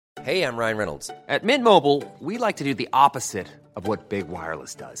Hey, I'm Ryan Reynolds. At Mint Mobile, we like to do the opposite of what Big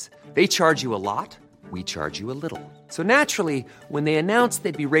Wireless does. They charge you a lot, we charge you a little. So naturally, when they announced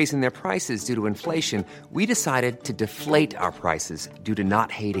they'd be raising their prices due to inflation, we decided to deflate our prices due to not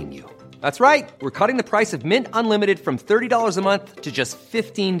hating you. That's right. We're cutting the price of Mint Unlimited from $30 a month to just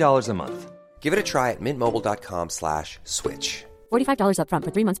 $15 a month. Give it a try at mintmobile.com/switch. $45 up front for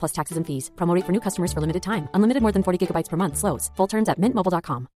 3 months plus taxes and fees. Promo rate for new customers for limited time. Unlimited more than 40 gigabytes per month. Slows full terms at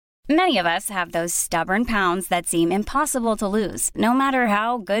mintmobile.com. Many of us have those stubborn pounds that seem impossible to lose, no matter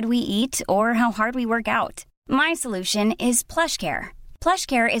how good we eat or how hard we work out. My solution is PlushCare.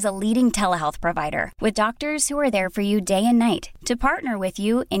 PlushCare is a leading telehealth provider with doctors who are there for you day and night to partner with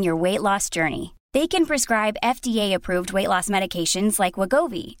you in your weight loss journey. They can prescribe FDA-approved weight loss medications like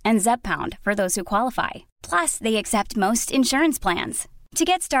Wegovy and Zepbound for those who qualify. Plus, they accept most insurance plans. To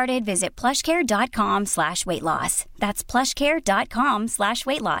get started, visit plushcare.com/weightloss. That's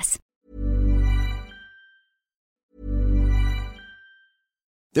plushcare.com/weightloss.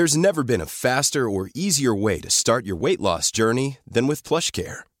 There's never been a faster or easier way to start your weight loss journey than with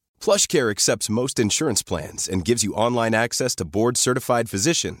PlushCare. PlushCare accepts most insurance plans and gives you online access to board-certified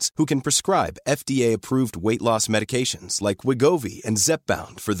physicians who can prescribe FDA-approved weight loss medications like Wegovy and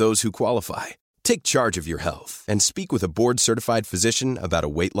Zepbound for those who qualify. Take charge of your health and speak with a board-certified physician about a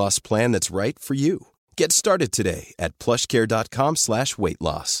weight loss plan that's right for you. Get started today at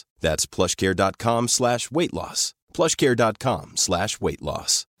plushcare.com/weightloss. That's plushcare.com/weightloss.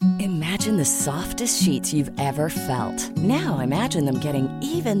 plushcare.com/weightloss. Imagine the softest sheets you've ever felt. Now imagine them getting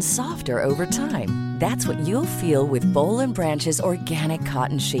even softer over time. That's what you'll feel with Boll & Branch's organic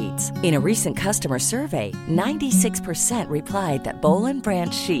cotton sheets. In a recent customer survey, 96% replied that Boll &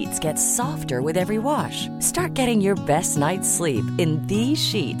 Branch sheets get softer with every wash. Start getting your best night's sleep in these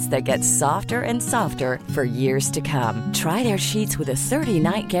sheets that get softer and softer for years to come. Try their sheets with a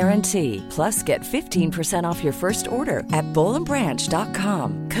 30-night guarantee. Plus, get 15% off your first order at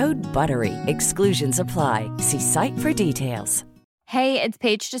bollandbranch.com. Code BUTTERY. Exclusions apply. See site for details. Hey, it's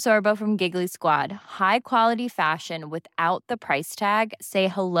Paige DeSorbo from Giggly Squad. High quality fashion without the price tag. Say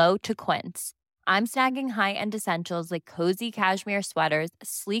hello to Quince. I'm snagging high-end essentials like cozy cashmere sweaters,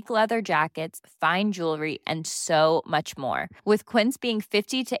 sleek leather jackets, fine jewelry, and so much more. With Quince being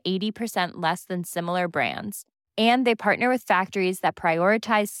 50 to 80% less than similar brands. And they partner with factories that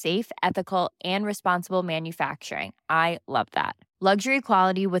prioritize safe, ethical, and responsible manufacturing. I love that. Luxury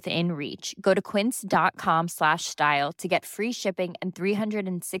quality within reach. Go to quince.com/style to get free shipping and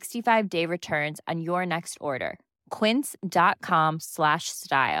 365-day returns on your next order.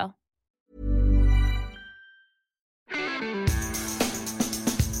 Quince.com/style.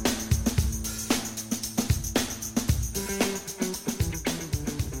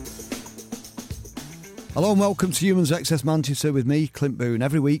 Hello and welcome to Humans Excess Manchester with me, Clint Boone.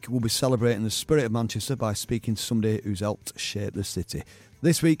 Every week we'll be celebrating the spirit of Manchester by speaking to somebody who's helped shape the city.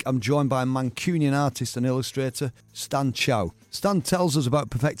 This week I'm joined by Mancunian artist and illustrator Stan Chow. Stan tells us about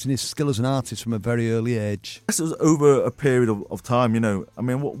perfecting his skill as an artist from a very early age. It was over a period of time, you know. I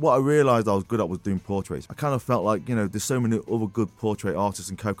mean, what I realised I was good at was doing portraits. I kind of felt like, you know, there's so many other good portrait artists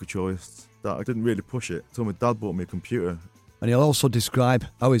and caricaturists that I didn't really push it. So my dad bought me a computer. And he'll also describe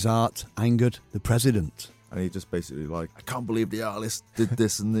how his art angered the president. And he just basically like, I can't believe the artist did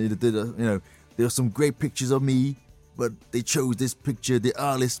this and they did you know, there are some great pictures of me, but they chose this picture. The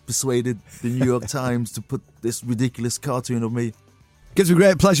artist persuaded the New York Times to put this ridiculous cartoon of me. Gives me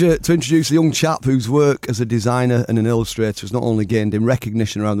great pleasure to introduce a young chap whose work as a designer and an illustrator has not only gained him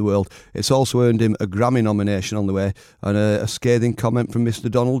recognition around the world, it's also earned him a Grammy nomination on the way and a scathing comment from Mr.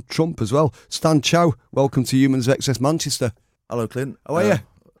 Donald Trump as well. Stan Chow, welcome to Humans Excess Manchester. Hello, Clint. How are you?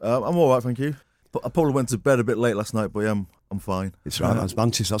 I'm all right, thank you. But I probably went to bed a bit late last night, but I'm fine. It's right, that's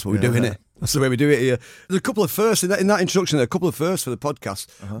Manchester, that's what we do, innit? That's the way we do it here. There's a couple of firsts, in that introduction, there are a couple of firsts for the podcast.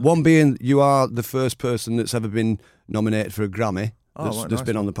 One being you are the first person that's ever been nominated for a Grammy that's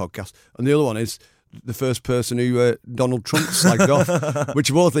been on the podcast. And the other one is the first person who Donald Trump slagged off, which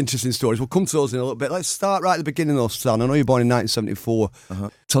are both interesting stories. We'll come to those in a little bit. Let's start right at the beginning though, Stan. I know you're born in 1974.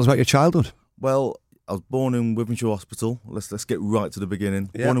 Tell us about your childhood. Well, I was born in Wythenshawe Hospital. Let's get right to the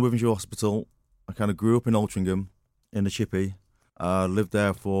beginning. Yeah. Born in Wythenshawe Hospital. I kind of grew up in Altrincham, in the Chippy. Lived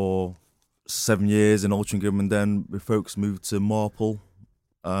there for 7 years in Altrincham, and then my folks moved to Marple.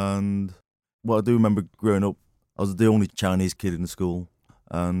 And well, I do remember growing up, I was the only Chinese kid in the school.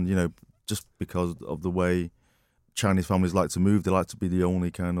 And, you know, just because of the way Chinese families like to move, they like to be the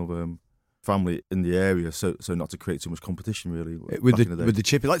only kind of family in the area, so not to create too much competition, really. With the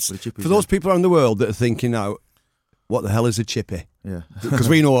Chippy. For those people around the world that are thinking now, what the hell is a chippy? Yeah. Because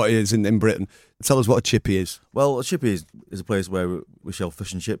we know what it is in Britain. Tell us what a chippy is. Well, a chippy is a place where we sell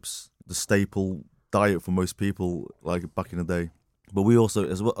fish and chips, the staple diet for most people, like back in the day. But we also,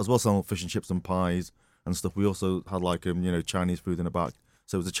 as well selling fish and chips and pies and stuff, we also had like Chinese food in the back.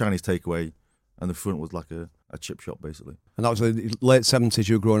 So it was a Chinese takeaway, and the front was like a chip shop basically. And that was the late 70s.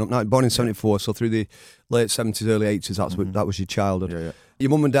 You were growing up. Now, born in 74, so through the late 70s, early 80s, that was your childhood. Yeah. Your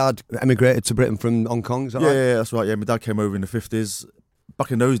mum and dad emigrated to Britain from Hong Kong. Is that right? Yeah, that's right. Yeah, my dad came over in the 50s.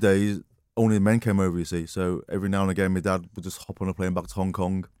 Back in those days, only the men came over. You see, so every now and again, my dad would just hop on a plane back to Hong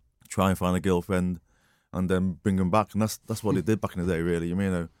Kong, try and find a girlfriend, and then bring them back. And that's what they did back in the day, really.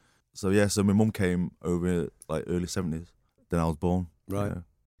 So my mum came over like early 70s. Then I was born. Right.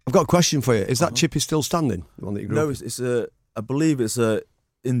 I've got a question for you. Is that chippy still standing? The one that you grew up in? I believe it's a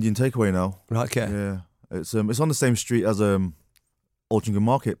Indian takeaway now. Right. Okay. Yeah. It's on the same street as Altrincham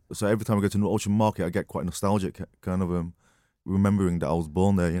Market. So every time I go to Altrincham Market, I get quite nostalgic, kind of remembering that I was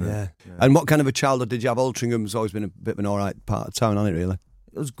born there. Yeah. And what kind of a childhood did you have? Altrincham's always been a bit of an all right part of town, hasn't it? Really.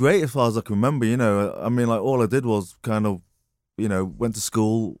 It was great as far as I can remember. I mean, like all I did was kind of, went to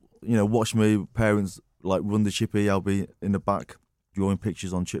school. Watched my parents like run the chippy. I'll be in the back drawing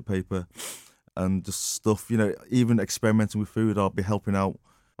pictures on chip paper and just stuff. Even experimenting with food. I'll be helping out,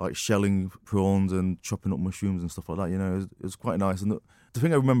 like shelling prawns and chopping up mushrooms and stuff like that. It was quite nice. And the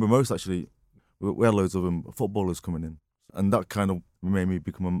thing I remember most actually, we had loads of footballers coming in, and that kind of made me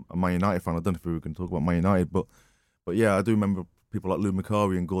become a Man United fan. I don't know if we were going to talk about Man United, but yeah, I do remember people like Lou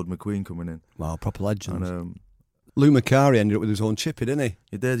Macari and Gordon McQueen coming in. Wow, proper legends. And, Lou Macari ended up with his own chippy, didn't he?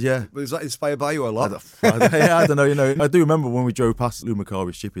 He did, yeah. Was that inspired by you a lot? I don't know. I do remember when we drove past Lou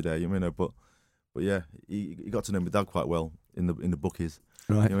Macari's chippy there. But yeah, he got to know my dad quite well in the bookies.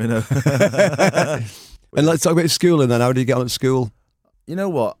 Right. And let's talk about schooling then. How did you get on at school? You know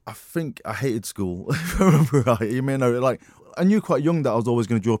what? I think I hated school. If I remember right. I knew quite young that I was always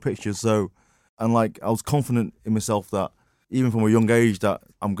going to draw pictures. I was confident in myself that even from a young age that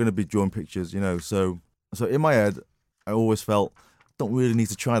I'm going to be drawing pictures. So in my head, I always felt I don't really need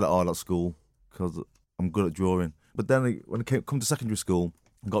to try that hard at school because I'm good at drawing. But then when I come to secondary school,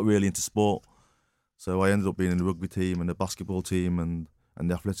 I got really into sport. So I ended up being in the rugby team and the basketball team and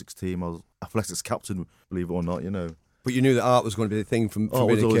the athletics team. I was athletics captain, believe it or not. But you knew that art was going to be the thing from being a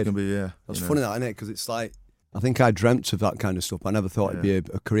kid. It was always going to be, yeah. That's funny, that, isn't it? Because it's like, I think I dreamt of that kind of stuff. I never thought it'd be a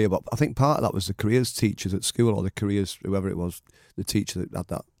career, but I think part of that was the careers teachers at school, or the careers, whoever it was, the teacher that had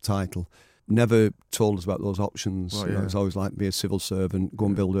that title, never told us about those options. Right, It was always like be a civil servant, go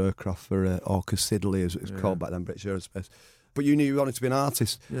and build aircraft for Orca Siddeley, as it was called back then, British Aerospace. But you knew you wanted to be an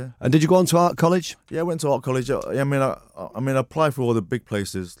artist. Yeah. And did you go on to art college? Yeah, I went to art college. I applied for all the big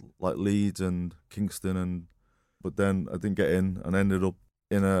places like Leeds and Kingston, but then I didn't get in and ended up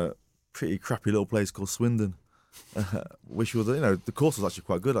in a pretty crappy little place called Swindon, which was, the course was actually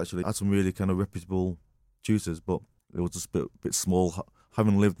quite good, actually. I had some really kind of reputable tutors, but it was just a bit small.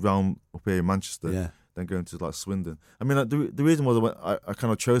 Having lived round up here in Manchester, then going to like Swindon. I mean, the reason why I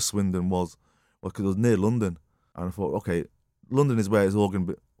kind of chose Swindon was because it was near London. And I thought, okay, London is where it's all going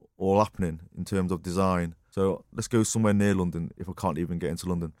to be all happening in terms of design. So let's go somewhere near London if I can't even get into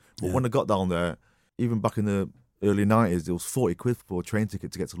London. But when I got down there, even back in the early 90s, it was 40 quid for a train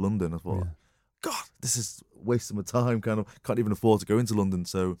ticket to get to London. I thought, God, this is wasting my time. Kind of can't even afford to go into London.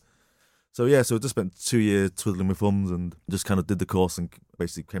 So I just spent 2 years twiddling my thumbs and just kind of did the course and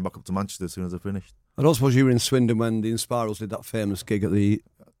basically came back up to Manchester as soon as I finished. I don't suppose you were in Swindon when the Inspirals did that famous gig at the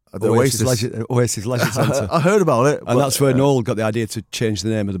Oasis Leisure Centre. I heard about it. And that's where Noel got the idea to change the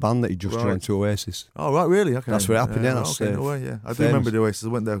name of the band that he just joined to Oasis. Oh, right, really? Okay. That's where it happened, That's no way, yeah. I do remember the Oasis. I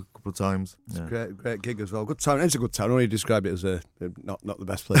went there a couple of times. It's a great gig as well. Good town. It's a good town. I only describe it as not the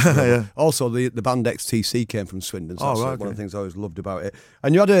best place. Also, the band XTC came from Swindon, so that's one of the things I always loved about it.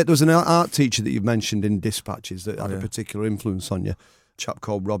 And there was an art teacher that you've mentioned in Dispatches that had a particular influence on you. Chap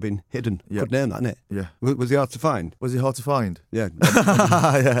called Robin Hidden. Good name, that, isn't it? Yeah. Was he hard to find? Was he hard to find? Yeah.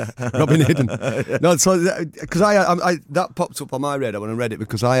 Robin Hidden. No, so because I that popped up on my radar when I read it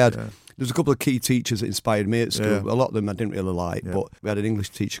because I had there's a couple of key teachers that inspired me at school. A lot of them I didn't really like, but we had an English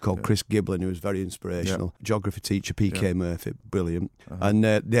teacher called Chris Giblin who was very inspirational. Geography teacher PK Murphy, brilliant, and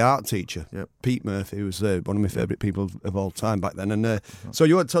the art teacher Pete Murphy, who was one of my favourite people of all time back then. And so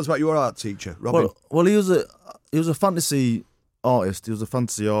you want to tell us about your art teacher, Robin? Well, he was a fantasy artist. He was a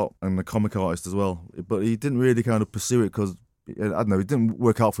fantasy art and a comic artist as well, but he didn't really kind of pursue it because I don't know, it didn't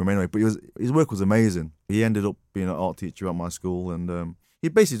work out for him anyway. But his work was amazing. He ended up being an art teacher at my school, and he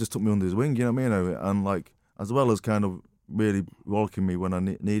basically just took me under his wing, you know what I mean? And like, as well as kind of really rollicking me when I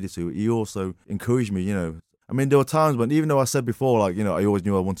needed to, he also encouraged me, and I mean, there were times when, even though I said before, like, you know, I always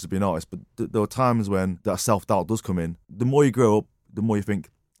knew I wanted to be an artist, but there were times when that self-doubt does come in. The more you grow up, the more you think,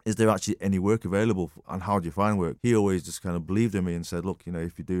 is there actually any work available, and how do you find work? He always just kind of believed in me and said, look, you know,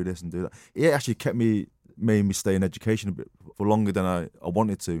 if you do this and do that. It actually made me stay in education a bit for longer than I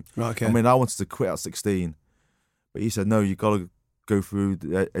wanted to. Right, okay. I mean, I wanted to quit at 16, but he said, no, you got to go through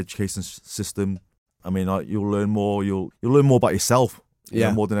the education system. I mean, like, you'll learn more. You'll learn more about yourself,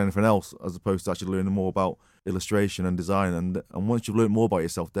 more than anything else, as opposed to actually learning more about illustration and design. And once you've learned more about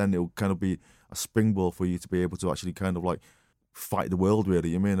yourself, then it'll kind of be a springboard for you to be able to actually kind of like fight the world, really.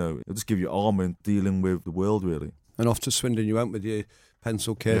 You mean, it'll just give you armour in dealing with the world, really. And off to Swindon you went with your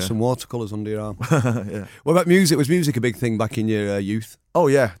pencil case and watercolours under your arm. Yeah. What about music? Was music a big thing back in your youth? Oh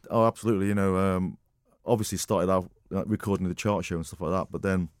yeah, oh absolutely. You know, obviously started out recording the chart show and stuff like that, but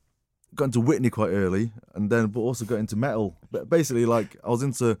then got into Whitney quite early, but also got into metal. But basically, like, I was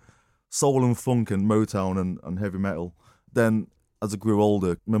into soul and funk and Motown and heavy metal. Then as I grew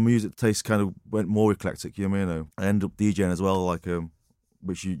older, my music taste kind of went more eclectic. You know what I mean? I ended up DJing as well, like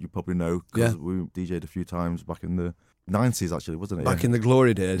which you probably know, because we DJed a few times back in the 90s, actually, wasn't it? Back in the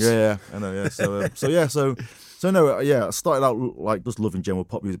glory days. Yeah, I know. Yeah, so I started out like just loving general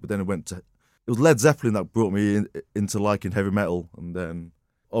pop music, but then it was Led Zeppelin that brought me into liking heavy metal, and then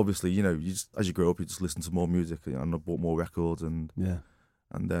obviously, you know, as you grow up, you just listen to more music, and I bought more records, and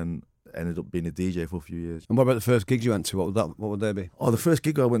then ended up being a DJ for a few years. And what about the first gigs you went to? What would they be? Oh, the first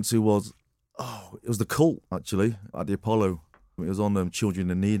gig I went to was the Cult, actually, at the Apollo. It was on Children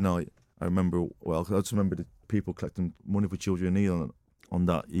in Need night. I remember well, 'cause I just remember the people collecting money for Children in Need on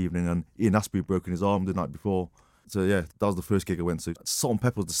that evening, and Ian Astbury had broken his arm the night before. So yeah, that was the first gig I went to. Salt and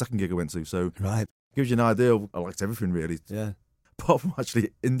Pepper was the second gig I went to. So right, gives you an idea of, I liked everything, really. Yeah. Apart from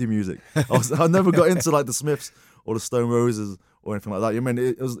actually indie music. I never got into like the Smiths or the Stone Roses or anything like that. I mean,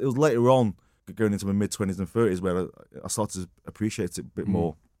 it was later on, going into my mid-20s and 30s, where I started to appreciate it a bit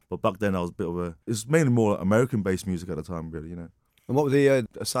more. But back then, I was a bit of it was mainly more American-based music at the time, really, you know. And what were the,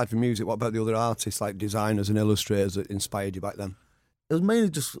 aside from music, what about the other artists, like designers and illustrators, that inspired you back then? It was mainly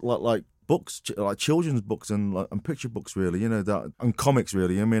just like books, like children's books and picture books, really, you know, and comics,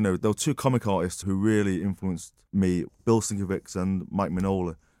 really. I mean, there were two comic artists who really influenced me, Bill Sienkiewicz and Mike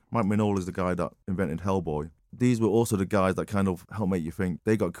Mignola. Mike Mignola is the guy that invented Hellboy. These were also the guys that kind of helped make you think.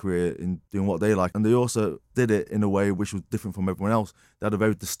 They got a career in doing what they like, and they also did it in a way which was different from everyone else. They had a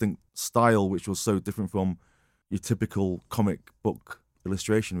very distinct style which was so different from your typical comic book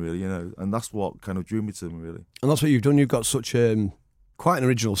illustration, really, you know, and that's what kind of drew me to them, really. And that's what you've done. You've got such quite an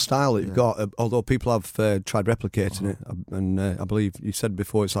original style that you've got, although people have tried replicating it, and I believe you said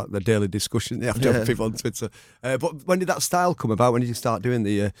before it's like the daily discussion you have to have people on Twitter. But when did that style come about? When did you start doing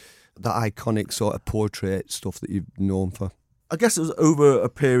that iconic sort of portrait stuff that you've known for? I guess it was over a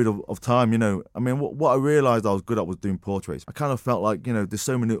period of time, you know. I mean, what I realised I was good at was doing portraits. I kind of felt like, you know, there's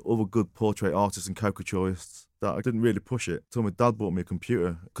so many other good portrait artists and caricaturists that I didn't really push it. So my dad bought me a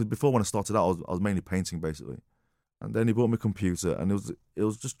computer, because before, when I started out, I was mainly painting, basically. And then he bought me a computer, and it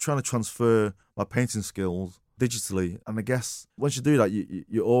was just trying to transfer my painting skills digitally. And I guess once you do that,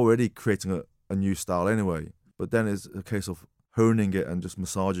 you're already creating a new style anyway. But then it's a case of honing it and just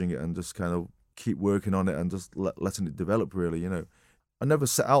massaging it and just kind of keep working on it and just letting it develop, really, you know. I never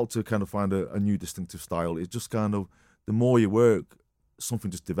set out to kind of find a new distinctive style. It's just kind of, the more you work,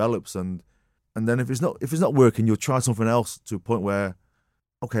 something just develops, and then if it's not working, you'll try something else to a point where,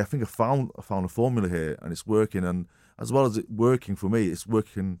 okay, I think I found a formula here and it's working, and as well as it working for me, it's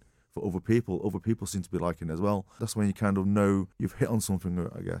working for other people. Other people seem to be liking it as well. That's when you kind of know you've hit on something,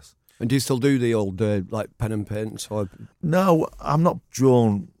 I guess. And do you still do the old like pen and paint? Or... No, I'm not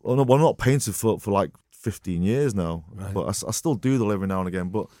drawn. Well, I'm not painted for like 15 years now. Right. But I still do them every now and again.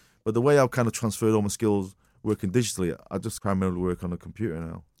 But the way I've kind of transferred all my skills working digitally, I just primarily work on a computer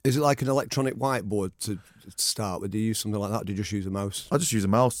now. Is it like an electronic whiteboard to start with? Do you use something like that? Or do you just use a mouse? I just use a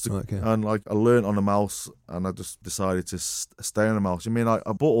mouse. And like I learned on a mouse, and I just decided to stay on a mouse. I mean, I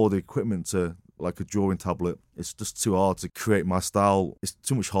bought all the equipment to like a drawing tablet. It's just too hard to create my style. It's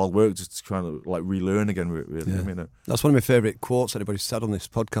too much hard work just to try to like relearn again, really. Yeah. I mean, that's one of my favourite quotes anybody's said on this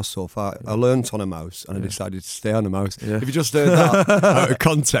podcast so far. I learnt on a mouse and I decided to stay on a mouse. Yeah. If you just heard that out of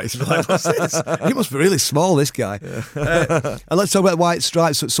context, you're like, what's this? He must be really small, this guy. Yeah. And let's talk about White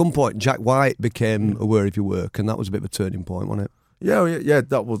Stripes. At some point, Jack White became aware of your work, and that was a bit of a turning point, wasn't it? Yeah,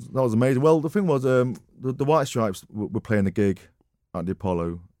 that was amazing. Well, the thing was, the White Stripes were playing a gig at the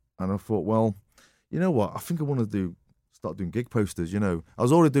Apollo, and I thought, well, you know what? I think I want to start doing gig posters, you know. I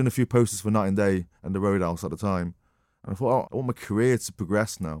was already doing a few posters for Night and Day and the Roadhouse at the time. And I thought, I want my career to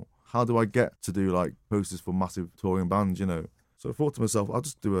progress now. How do I get to do like posters for massive touring bands, you know? So I thought to myself, I'll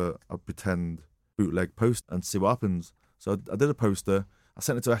just do a pretend bootleg post and see what happens. So I did a poster. I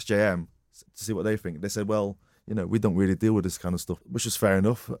sent it to SJM to see what they think. They said, well, we don't really deal with this kind of stuff, which is fair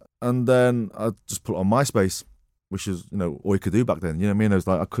enough. And then I just put it on MySpace, which is, all you could do back then. You know what I mean? It was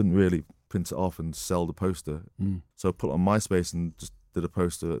like I couldn't really print it off and sell the poster. So I put it on MySpace and just did a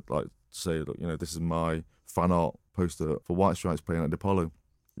poster, like, to say, look, this is my fan art poster for White Stripes playing at the Apollo.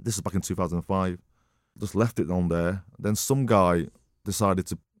 This is back in 2005. Just left it on there. Then some guy decided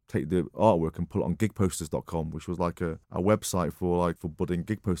to take the artwork and put it on gigposters.com, which was like a website for budding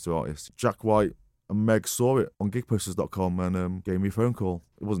gig poster artists. Jack White and Meg saw it on gigposters.com and gave me a phone call.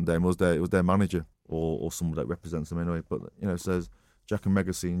 It wasn't them, it was their manager or someone that represents them anyway. But it says, Jack and Meg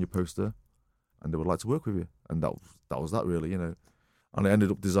are seeing your poster and they would like to work with you. And that was that really, And I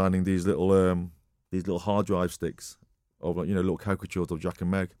ended up designing these little hard drive sticks of little caricatures of Jack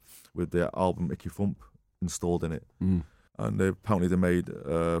and Meg with their album Icky Thump installed in it. And apparently they made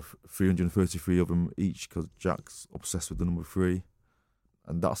 333 of them each because Jack's obsessed with the number 3.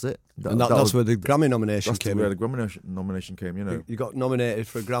 And that's it. That's where the Grammy nomination came. That's where the Grammy nomination came, You got nominated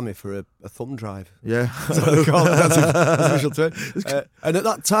for a Grammy for a thumb drive. Yeah. That's official term. And at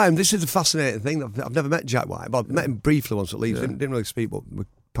that time, this is a fascinating thing. I've never met Jack White. Well, I met him briefly once at least. Didn't really speak, but we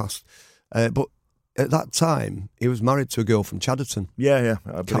passed. But at that time, he was married to a girl from Chadderton. Yeah.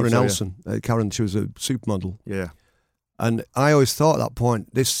 Karen Nelson. Karen, she was a supermodel. Yeah. And I always thought at that point,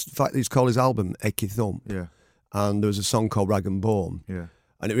 he's called his album Icky Thump. Yeah. And there was a song called Rag and Bone. Yeah.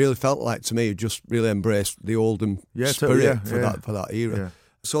 And it really felt like, to me, it just really embraced the Oldham spirit for that era. Yeah.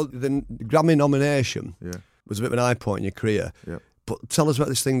 So the Grammy nomination was a bit of an high point in your career. Yeah. But tell us about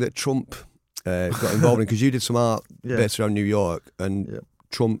this thing that Trump got involved in, because you did some art based around New York, and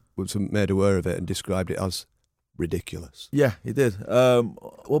Trump was made aware of it and described it as ridiculous. Yeah, he did.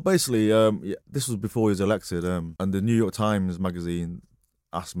 Well, basically, this was before he was elected, and the New York Times magazine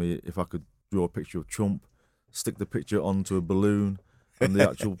asked me if I could draw a picture of Trump, stick the picture onto a balloon, and the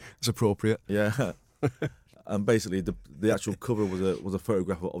actual... It's appropriate. Yeah. And basically, the actual cover was a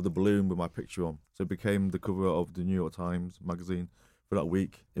photograph of the balloon with my picture on. So it became the cover of the New York Times magazine for that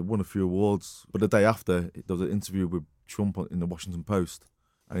week. It won a few awards. But the day after, there was an interview with Trump in the Washington Post,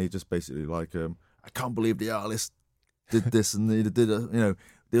 and he just basically I can't believe the artist did this, and they did there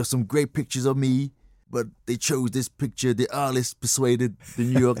were some great pictures of me, but they chose this picture. The artist persuaded the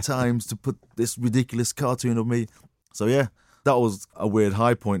New York Times to put this ridiculous cartoon of me. So yeah, that was a weird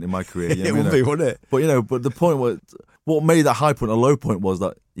high point in my career. It would be, wouldn't it? But but the point was, what made that high point a low point was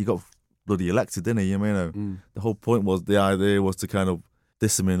that he got bloody elected, didn't he? The whole point was, the idea was to kind of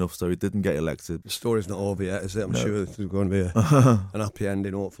diss him enough so he didn't get elected. The story's not over yet, is it? I'm sure there's going to be an happy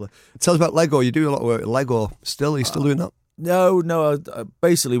ending, hopefully. Tell us about Lego. You do a lot of work with Lego still. Are you still doing that? No.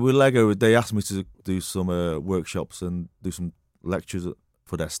 Basically, with Lego, they asked me to do some workshops and do some lectures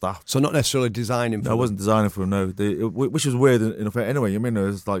for their staff. So not necessarily designing for them? I wasn't designing for them, no. Which was weird enough anyway.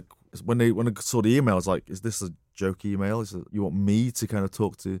 It's like, when I saw the email, I was like, is this a joke email? You want me to kind of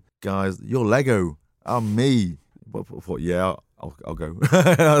talk to guys? You're Lego. I'm me. But I thought, yeah, I'll go.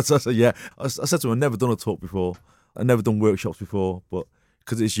 So I said, yeah. I said to him, I've never done a talk before. I've never done workshops before, but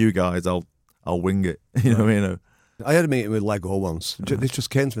because it's you guys, I'll wing it. You know what I mean? I had a meeting with Lego once. This just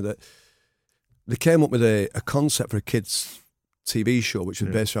came to me that they came up with a concept for a kids' TV show, which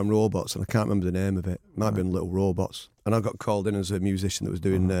was based around robots, and I can't remember the name of it. It might have been Little Robots. And I got called in as a musician that was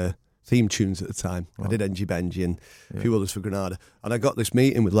doing theme tunes at the time. I did Engie Benji and a few others for Granada. And I got this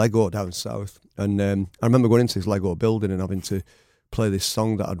meeting with Lego down south. And I remember going into this Lego building and having to play this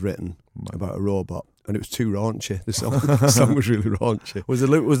song that I'd written about a robot. And it was too raunchy. The song was really raunchy. Was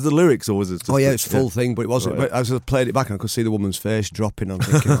the lyrics, or was it? Just it's full thing, but it wasn't. Right. But as I played it back, and I could see the woman's face dropping. I'm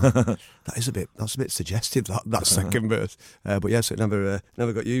thinking, that's a bit suggestive. That second verse. But yes, it never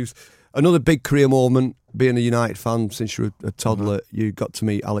got used. Another big career moment, being a United fan since you were a toddler, you got to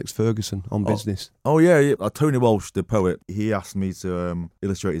meet Alex Ferguson on business. Oh yeah. Tony Walsh, the poet, he asked me to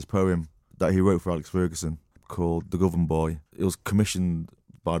illustrate his poem that he wrote for Alex Ferguson called "The Govan Boy." It was commissioned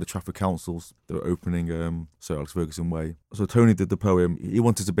by the Trafford Councils. They were opening Sir Alex Ferguson Way. So Tony did the poem. He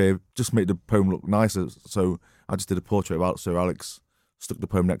wanted to just make the poem look nicer. So I just did a portrait of Sir Alex, stuck the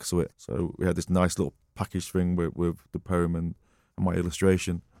poem next to it. So we had this nice little package thing with the poem and my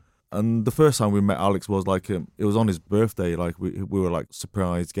illustration. And the first time we met Alex was it was on his birthday. Like we were like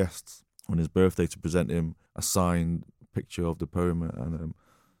surprise guests on his birthday to present him a signed picture of the poem. And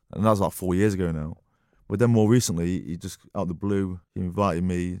that was like 4 years ago now. But then more recently, he just, out of the blue, he invited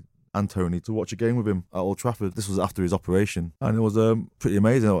me and Tony to watch a game with him at Old Trafford. This was after his operation. And it was pretty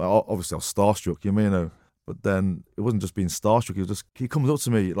amazing. Obviously, I was starstruck, But then it wasn't just being starstruck. He comes up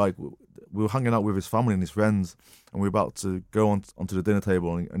to me, like, we were hanging out with his family and his friends, and we were about to go onto the dinner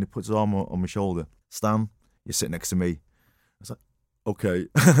table, and he puts his arm on my shoulder. Stan, you sit next to me. I was like, okay,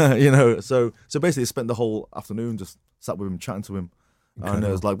 So basically, I spent the whole afternoon just sat with him, chatting to him. Incredible. And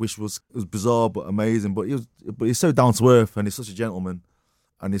it was like, it was bizarre but amazing. But he's so down to earth, and he's such a gentleman,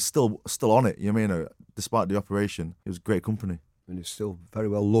 and he's still on it. You know what I mean? Despite the operation, he was great company. And he's still very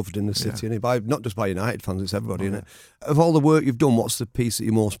well loved in the city, and not just by United fans, it's everybody, isn't it? Of all the work you've done, what's the piece that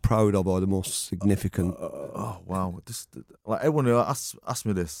you're most proud of, or the most significant? Wow! Like everyone who asks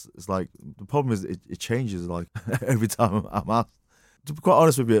me this, it's like the problem is it changes like every time I'm asked. To be quite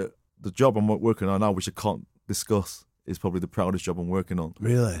honest with you, the job I'm working on now, which I can't discuss, is probably the proudest job I'm working on.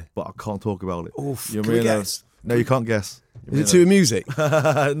 Really? But I can't talk about it. Oof, can we guess? No, you can't guess. Is it to do with music?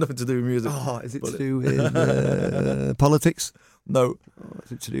 Nothing to do with music. Oh, is it to do with politics? No. Oh,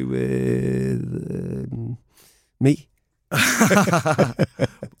 is it to do with me?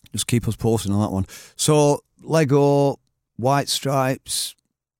 Just keep us posting on that one. So, Lego, White Stripes,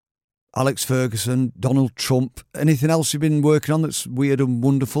 Alex Ferguson, Donald Trump. Anything else you've been working on that's weird and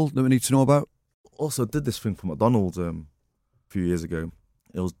wonderful that we need to know about? Also, did this thing for McDonald's a few years ago.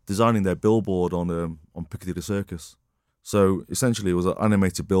 It was designing their billboard on Piccadilly Circus. So essentially, it was an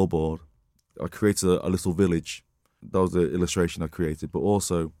animated billboard. I created a little village. That was the illustration I created. But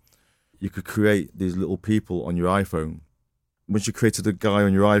also, you could create these little people on your iPhone. Once you created a guy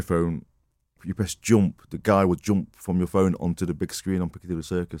on your iPhone, you press jump. The guy would jump from your phone onto the big screen on Piccadilly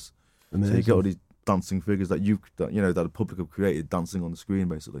Circus. Amazing. So you get all these dancing figures that the public have created dancing on the screen,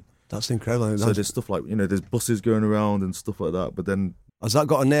 basically. That's incredible. So there's stuff like there's buses going around and stuff like that. But then, has that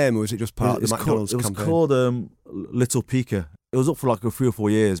got a name, or is it just part of the McDonald's campaign? It was called Little Pika. It was up for like 3 or 4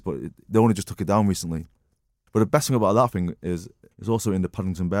 years, but they only just took it down recently. But the best thing about that thing is it's also in the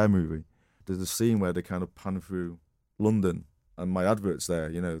Paddington Bear movie. There's a scene where they kind of pan through London, and my advert's there,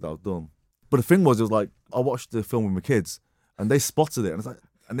 that I've done. But the thing was, it was like, I watched the film with my kids, and they spotted it,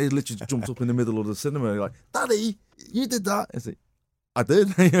 and they literally jumped up in the middle of the cinema, and like, Daddy, you did that. I said, I did.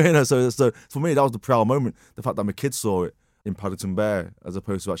 So for me, that was the proud moment. The fact that my kids saw it in Paddington Bear, as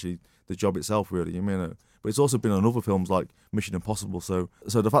opposed to actually the job itself, really. But it's also been on other films like Mission Impossible. So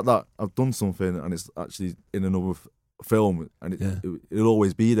the fact that I've done something and it's actually in another film, and it'll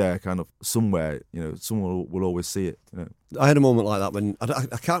always be there, kind of somewhere. Someone will always see it. I had a moment like that when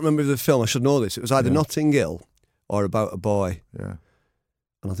I can't remember the film. I should know this. It was either Notting Hill or About a Boy. Yeah,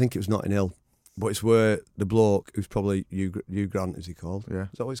 and I think it was Notting Hill. But it's where the bloke, who's probably Hugh Grant, is he called? Yeah.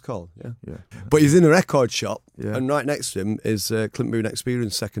 Is that what he's called? Yeah. Yeah. But he's in a record shop, and right next to him is Clint Boone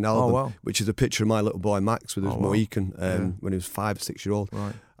Experience second album, which is a picture of my little boy Max with his Mohican when he was 5 or 6 years old.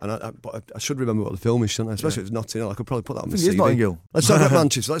 Right. And but I should remember what the film is, shouldn't I? Especially if it's Notting Hill. I could probably put that on the CV. It's Notting Hill. Let's talk about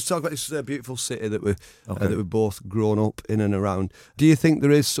Manchester. Let's talk about this beautiful city that we've both grown up in and around. Do you think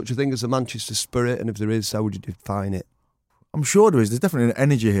there is such a thing as a Manchester spirit? And if there is, how would you define it? I'm sure there is. There's definitely an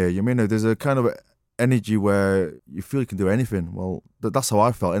energy here. There's a kind of energy where you feel you can do anything. Well, that's how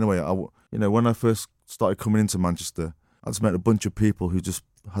I felt anyway. When I first started coming into Manchester, I just met a bunch of people who just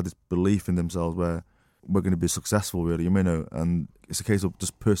had this belief in themselves where we're going to be successful, really. And it's a case of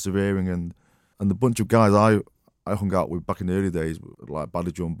just persevering. And the bunch of guys I hung out with back in the early days, like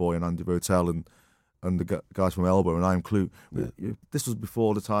Badly John Boy and Andy Votel and the guys from Elbow and I'm Clue. Yeah. This was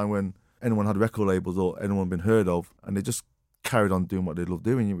before the time when anyone had record labels or anyone been heard of, and they just carried on doing what they loved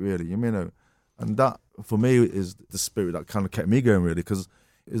doing, really. And that, for me, is the spirit that kind of kept me going, really, because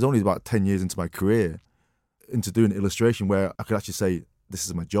it was only about 10 years into my career, into doing illustration, where I could actually say, this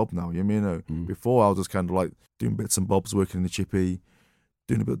is my job now, Before, I was just kind of like doing bits and bobs, working in the chippy,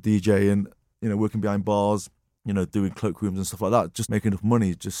 doing a bit of DJing, working behind bars, doing cloakrooms and stuff like that, just making enough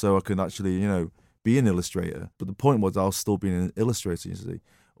money just so I can actually, be an illustrator. But the point was I was still being an illustrator, you see.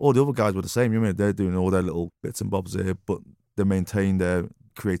 All the other guys were the same, they're doing all their little bits and bobs here, but they maintained their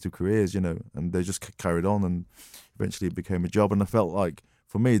creative careers, and they just carried on, and eventually it became a job. And I felt like,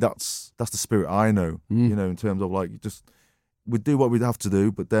 for me, that's the spirit I know, in terms of like, we do what we'd have to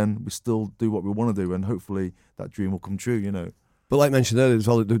do, but then we still do what we want to do, and hopefully that dream will come true, But like mentioned earlier, as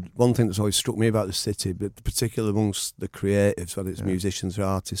well, the one thing that's always struck me about the city, but particularly amongst the creatives, whether it's musicians or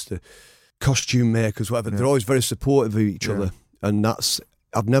artists, or costume makers, whatever, they're always very supportive of each other, and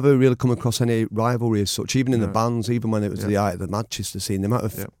I've never really come across any rivalry as such, even in the bands, even when it was the height of the Manchester scene. The amount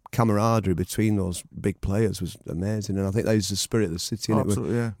of camaraderie between those big players was amazing, and I think that is the spirit of the city.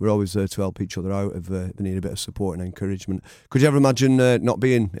 Absolutely, we're always there to help each other out if they need a bit of support and encouragement. Could you ever imagine not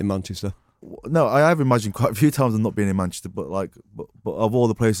being in Manchester? No, I have imagined quite a few times of not being in Manchester, but of all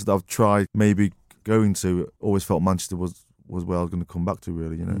the places that I've tried maybe going to, always felt Manchester was where I was going to come back to,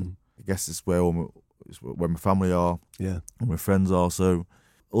 really. I guess it's where my family are, where my friends are. So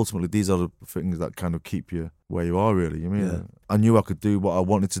ultimately these are the things that kind of keep you where you are, really. I knew I could do what I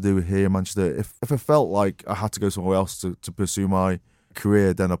wanted to do here in Manchester. If I felt like I had to go somewhere else to pursue my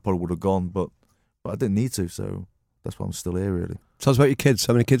career, then I probably would have gone, but I didn't need to, so that's why I'm still here, really. Tell us about your kids.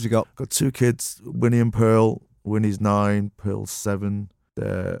 How many kids you got? Got 2 kids, Winnie and Pearl. Winnie's 9, Pearl's 7.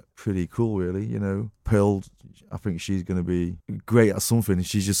 They're pretty cool, really. Pearl, I think she's going to be great at something.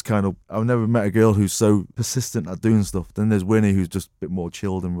 She's just kind of, I've never met a girl who's so persistent at doing stuff. Then there's Winnie, who's just a bit more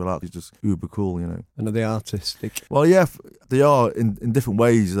chilled and relaxed. She's just uber cool, And are they artistic? Well, yeah, they are in different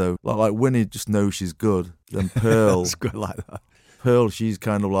ways, though. Like Winnie just knows she's good. Then Pearl, it's good like that. Pearl, she's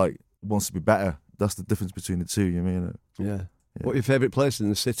kind of like wants to be better. That's the difference between the two, Yeah. What are your favourite places in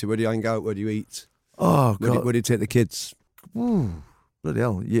the city? Where do you hang out? Where do you eat? Oh, God. Where do you take the kids? Ooh. Bloody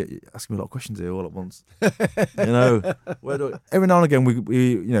hell! You're asking me a lot of questions here all at once. Every now and again,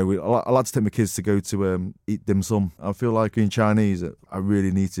 I like to take my kids to go to eat dim sum. I feel like in Chinese, I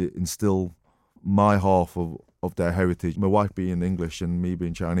really need to instill my half of their heritage. My wife being English and me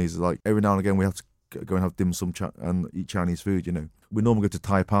being Chinese, like every now and again we have to go and have dim sum and eat Chinese food. We normally go to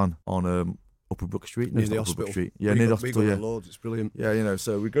Taipan on Upper Brook Street. Near the hospital. Street. Yeah, near the hospital. We go loads. It's brilliant. Yeah,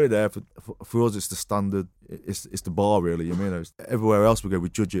 so we go there for us. It's the standard. It's the bar, really. Everywhere else we go, we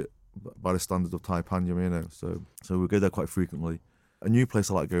judge it by the standard of Taipan. So we go there quite frequently. A new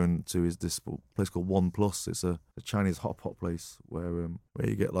place I like going to is this place called One Plus. It's a Chinese hot pot place where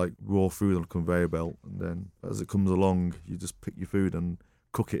you get like raw food on a conveyor belt, and then as it comes along, you just pick your food and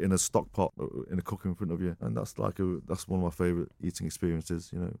cook it in a stock pot in a cooker in front of you, and that's one of my favourite eating experiences.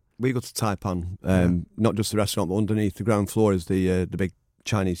 We go to Taipan, not just the restaurant, but underneath the ground floor is the big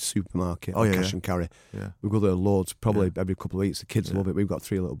Chinese supermarket, cash and carry. Yeah. We go there loads, probably every couple of weeks. The kids love it. We've got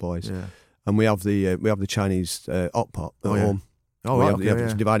 3 little boys, and we have the Chinese hot pot at home. Oh, right,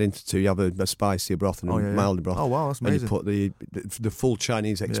 It's divided into 2. You have a spicy broth and a milder broth. Oh, wow, that's amazing. And you put the full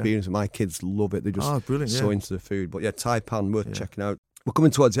Chinese experience. My kids love it. They're just so into the food. But Taipan, worth checking out. We're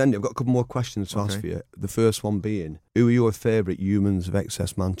coming towards the end. I've got a couple more questions to ask for you. The first one being, who are your favourite humans of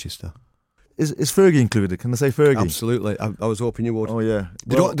Excess Manchester? Is Fergie included? Can I say Fergie? Absolutely. I was hoping you would. Oh, yeah.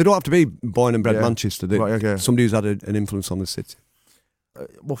 They don't have to be born and bred Manchester. Right, somebody who's had an influence on the city.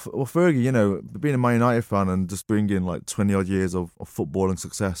 Well, Fergie, being a Man United fan and just bringing like 20 odd years of football and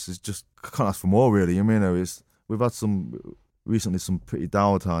success is just, I can't ask for more, really. We've had recently some pretty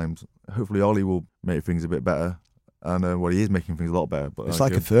dour times. Hopefully Ollie will make things a bit better. And he is making things a lot better. But it's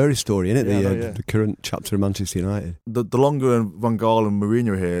like a fairy story, isn't it? The current chapter of Manchester United. The longer Van Gaal and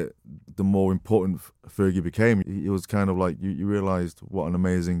Mourinho here, the more important Fergie became. He was kind of like, you realised what an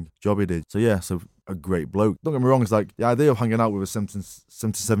amazing job he did. So a great bloke. Don't get me wrong, it's like the idea of hanging out with a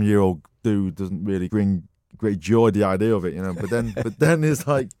 77-year-old dude doesn't really bring great joy, the idea of it, But then it's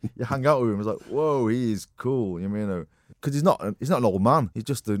like, you hang out with him, it's like, whoa, he is cool, Because he's not an old man, he's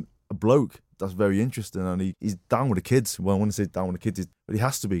just a bloke. That's very interesting, and he's down with the kids. Well, when I say down with the kids, but he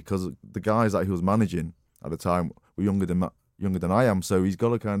has to be, because the guys that he was managing at the time were younger than I am. So he's got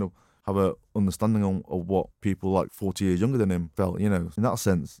to kind of have a understanding of what people like 40 years younger than him felt. In that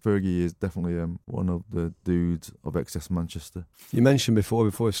sense, Fergie is definitely one of the dudes of Excess Manchester. You mentioned before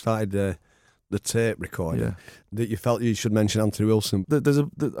we started the tape recording that you felt you should mention Anthony Wilson.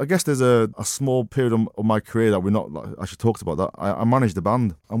 I guess there's a small period of my career that we're not actually talked about. That I managed the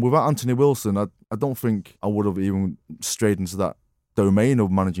band, and without Anthony Wilson, I don't think I would have even strayed into that domain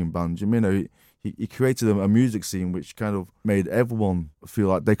of managing bands. He created a music scene which kind of made everyone feel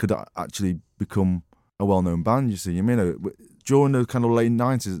like they could actually become a well-known band. During the kind of late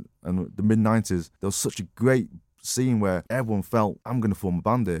 90s and the mid 90s, there was such a great scene where everyone felt, I'm going to form a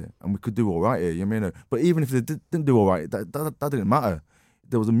band here and we could do all right here, But even if they didn't do all right, that didn't matter.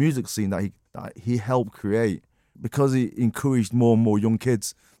 There was a music scene that he helped create. Because he encouraged more and more young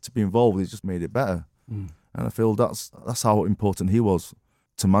kids to be involved, it just made it better. And I feel that's how important he was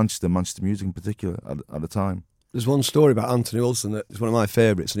to Manchester music in particular at the time. There's one story about Anthony Wilson that is one of my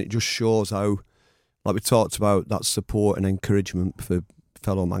favourites, and it just shows how, like we talked about, that support and encouragement for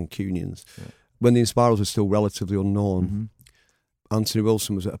fellow Mancunians. Yeah. When the Inspirals were still relatively unknown, Anthony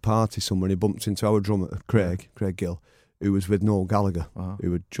Wilson was at a party somewhere and he bumped into our drummer, Craig Gill, who was with Noel Gallagher,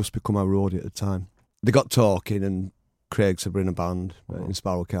 who had just become our roadie at the time. They got talking and Craig said, we're in a band,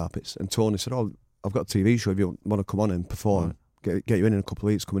 Inspiral Carpets, and Tony said, I've got a TV show if you want to come on and perform, get you in a couple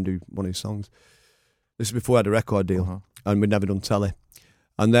of weeks, come and do one of his songs. This is before I had a record deal and we'd never done telly.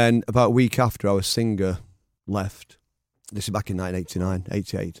 And then about a week after, our singer left. This is back in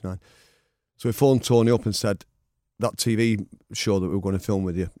 1989. So we phoned Tony up and said, that TV show that we were going to film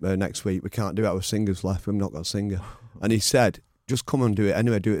with you next week, we can't do it, our singer's left, we've not got a singer. And he said, just come and do it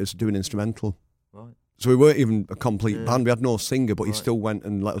anyway, do an instrumental. Right. So we weren't even a complete band. We had no singer, but he still went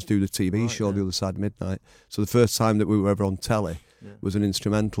and let us do the TV show, The Other Side of Midnight. So the first time that we were ever on telly was an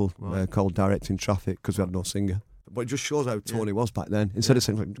instrumental called Directing Traffic, because we had no singer. But it just shows how Tony was back then. Instead of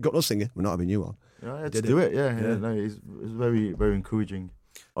saying, got no singer, we're not having you on. Yeah, I had to do it. No, it's very, very encouraging.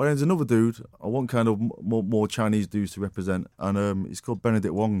 Oh, there's another dude. I want kind of more Chinese dudes to represent, and he's called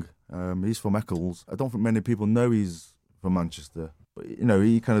Benedict Wong. He's from Eccles. I don't think many people know he's from Manchester, but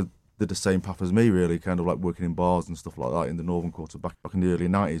he kind of did the same path as me, really, kind of like working in bars and stuff like that in the Northern Quarter back in the early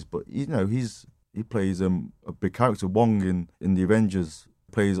 90s. But he plays a big character, Wong, in the Avengers.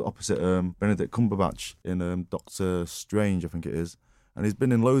 Plays opposite Benedict Cumberbatch in Doctor Strange, I think it is. And he's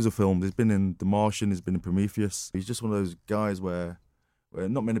been in loads of films. He's been in The Martian. He's been in Prometheus. He's just one of those guys where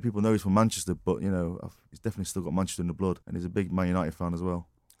not many people know he's from Manchester, but he's definitely still got Manchester in the blood, and he's a big Man United fan as well.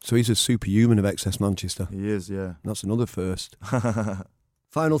 So he's a superhuman of Excess Manchester. He is, yeah. That's another first.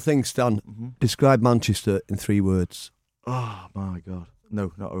 Final thing, Stan. Mm-hmm. Describe Manchester in 3 words. Oh, my God.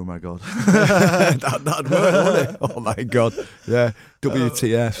 No, not oh, my God. That'd work, wouldn't it? Oh, my God. Yeah,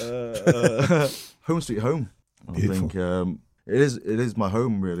 WTF. Home sweet home. Beautiful. I think it is my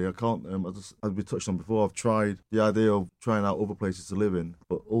home, really. I can't, as we touched on before, I've tried the idea of trying out other places to live in,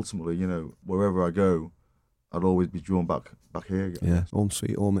 but ultimately, wherever I go, I'd always be drawn back here again. Yeah, home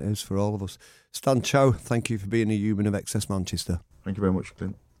sweet home it is for all of us. Stan Chow, thank you for being a human of Excess Manchester. Thank you very much,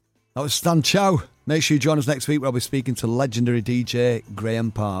 Clint. That was Stan Chow. Make sure you join us next week where I'll be speaking to legendary DJ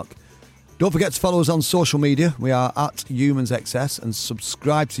Graham Park. Don't forget to follow us on social media. We are at Humans Excess, and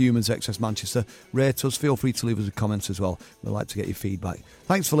subscribe to Humans Excess Manchester. Rate us. Feel free to leave us a comment as well. We'd like to get your feedback.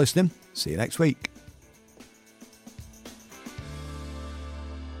 Thanks for listening. See you next week.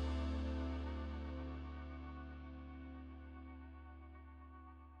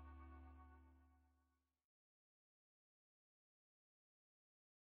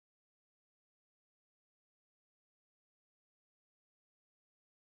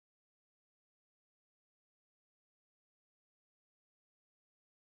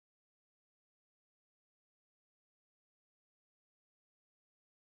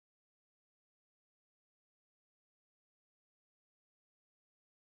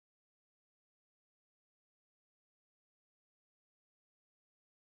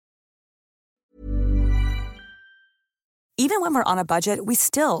 Even when we're on a budget, we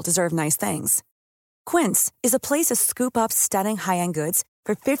still deserve nice things. Quince is a place to scoop up stunning high-end goods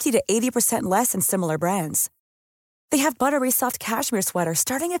for 50 to 80% less than similar brands. They have buttery soft cashmere sweaters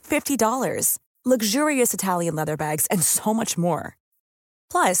starting at $50, luxurious Italian leather bags, and so much more.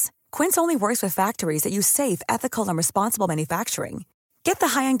 Plus, Quince only works with factories that use safe, ethical, and responsible manufacturing. Get the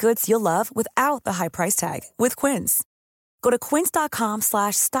high-end goods you'll love without the high price tag with Quince. Go to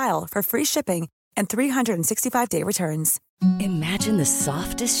quince.com/style for free shipping and 365-day returns. Imagine the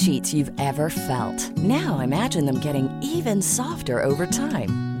softest sheets you've ever felt. Now imagine them getting even softer over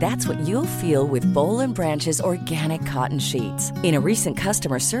time. That's what you'll feel with Boll & Branch's organic cotton sheets. In a recent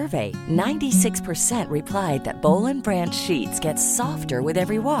customer survey, 96% replied that Boll & Branch sheets get softer with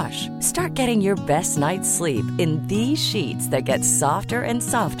every wash. Start getting your best night's sleep in these sheets that get softer and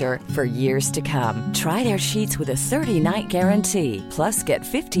softer for years to come. Try their sheets with a 30-night guarantee. Plus, get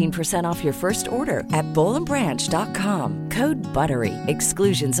 15% off your first order at bollandbranch.com. Code BUTTERY.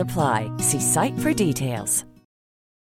 Exclusions apply. See site for details.